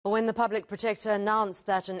When the public protector announced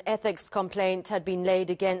that an ethics complaint had been laid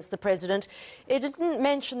against the president, it didn't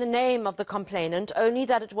mention the name of the complainant, only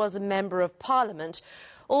that it was a member of parliament.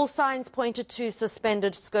 All signs pointed to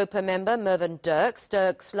suspended SCOPA member Mervyn Dirks.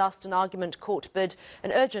 Dirks lost an urgent court bid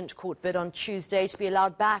on Tuesday to be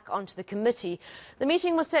allowed back onto the committee. The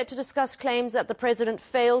meeting was set to discuss claims that the president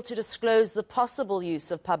failed to disclose the possible use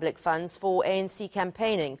of public funds for ANC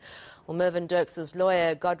campaigning. Well, Mervyn Dirks'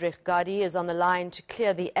 lawyer, Godrich Gardee, is on the line to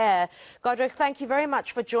clear the air. Godrich, thank you very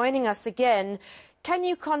much for joining us again. Can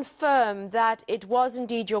you confirm that it was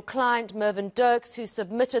indeed your client, Mervyn Dirks, who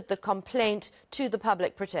submitted the complaint to the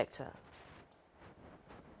public protector?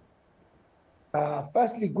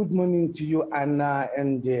 Firstly, good morning to you, Anna,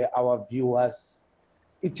 and our viewers.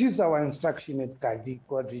 It is our instruction at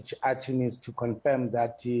Godrich attorneys to confirm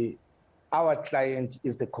that our client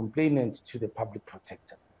is the complainant to the public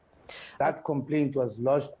protector. That complaint was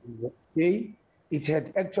lodged on Wednesday. It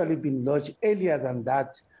had actually been lodged earlier than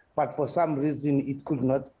that, but for some reason it could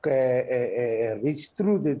not reach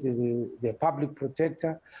through the public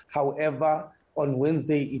protector. However, on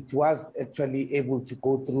Wednesday it was actually able to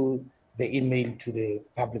go through the email to the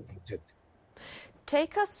public protector.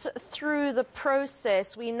 Take us through the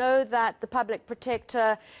process. We know that the public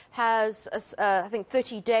protector has, I think,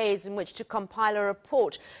 30 days in which to compile a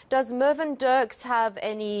report. Does Mervyn Dirks have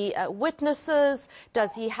any witnesses?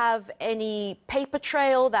 Does he have any paper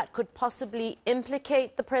trail that could possibly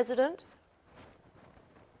implicate the president?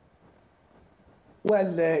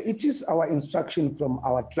 Well, it is our instruction from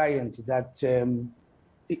our client that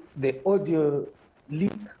the audio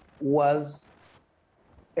leak was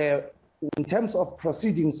in terms of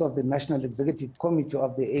proceedings of the National Executive Committee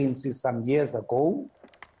of the ANC some years ago.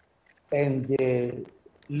 And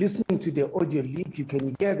listening to the audio leak, you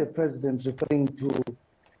can hear the president referring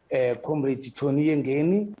to Comrade Tony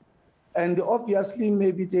Ngeni. And obviously,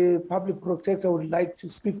 maybe the public protector would like to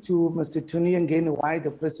speak to Mr. Tony Ngeni why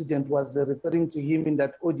the president was referring to him in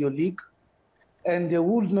that audio leak. And they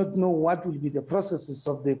would not know what will be the processes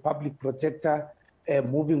of the public protector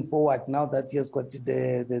moving forward now that he has got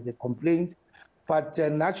the complaint. But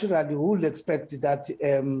naturally, we will expect that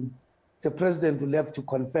the president will have to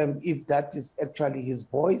confirm if that is actually his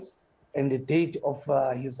voice and the date of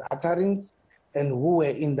his utterance and who were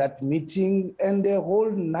in that meeting. And the whole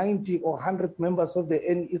 90 or 100 members of the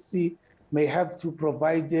NEC may have to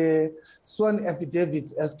provide sworn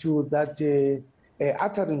affidavits as to that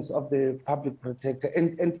utterance of the public protector.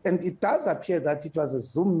 And it does appear that it was a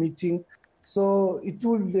Zoom meeting. So it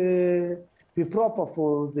would be proper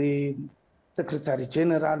for the Secretary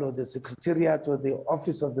General or the Secretariat or the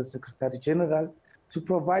Office of the Secretary General to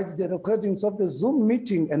provide the recordings of the Zoom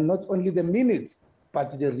meeting and not only the minutes,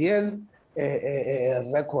 but the real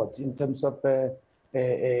records in terms of the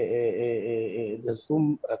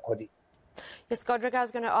Zoom recording. Yes, Godrich, I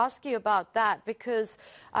was going to ask you about that because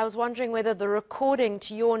I was wondering whether the recording,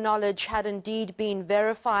 to your knowledge, had indeed been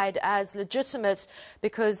verified as legitimate,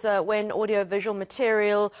 because when audiovisual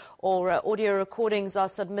material or audio recordings are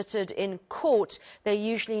submitted in court, they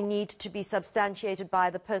usually need to be substantiated by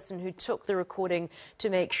the person who took the recording to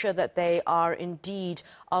make sure that they are indeed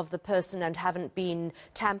of the person and haven't been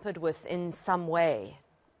tampered with in some way.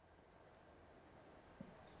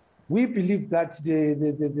 We believe that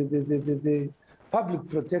the public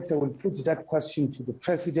protector will put that question to the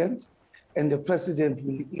president, and the president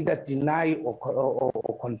will either deny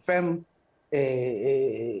or confirm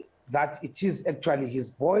that it is actually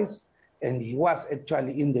his voice, and he was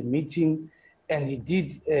actually in the meeting, and he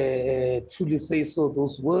did truly say so,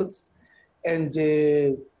 those words. And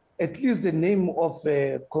at least the name of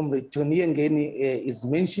Comrade Tony Ngeni is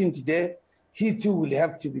mentioned there. He too will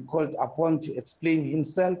have to be called upon to explain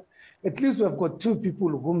himself. At least we have got two people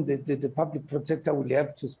whom the public protector will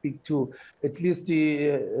have to speak to, at least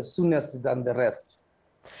soonest than the rest.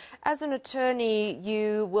 As an attorney,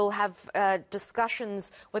 you will have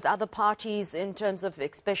discussions with other parties in terms of,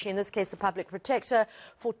 especially in this case, the public protector,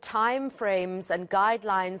 for time frames and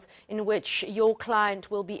guidelines in which your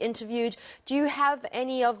client will be interviewed. Do you have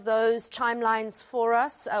any of those timelines for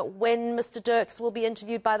us? When Mr. Dirks will be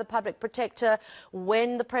interviewed by the public protector,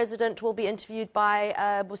 when the president will be interviewed by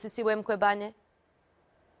Busisiwe Mkhwebane?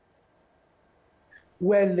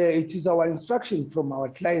 Well, it is our instruction from our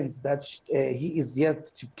client that he is yet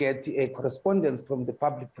to get a correspondence from the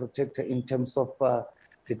public protector in terms of the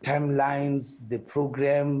timelines, the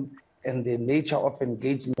program, and the nature of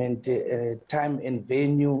engagement, time and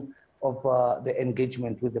venue of the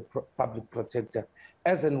engagement with the public protector.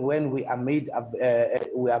 As and when we are made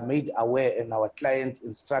aware and our client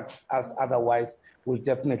instructs us otherwise, we'll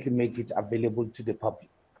definitely make it available to the public.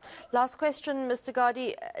 Last question, Mr.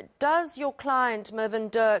 Gardee. Does your client, Mervyn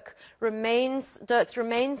Dirks, remain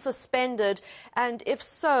suspended? And if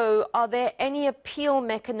so, are there any appeal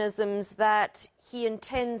mechanisms that he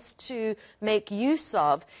intends to make use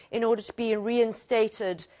of in order to be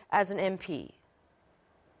reinstated as an MP?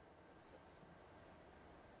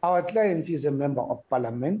 Our client is a member of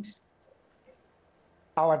parliament.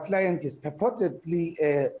 Our client is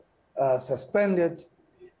purportedly suspended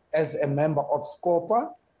as a member of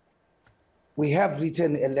SCOPA. We have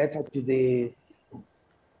written a letter to the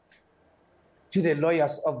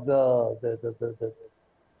lawyers of the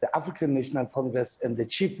African National Congress and the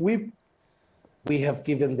Chief Whip. We have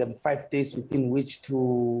given them 5 days within which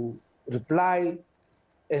to reply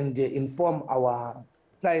and inform our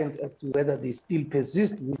client as to whether they still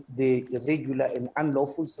persist with the irregular and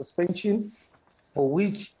unlawful suspension, for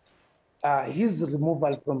which his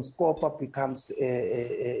removal from SCOPA becomes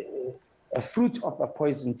a fruit of a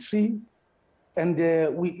poison tree. And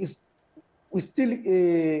we still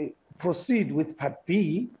proceed with Part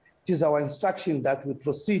B. It is our instruction that we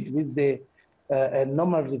proceed with the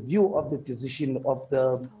normal review of the decision of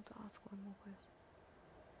the...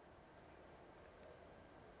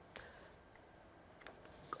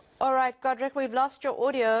 All right, Godrich, we've lost your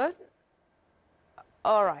audio.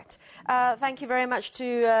 All right. Thank you very much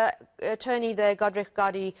to attorney there, Godrich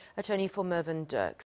Gardee, attorney for Mervyn Dirks.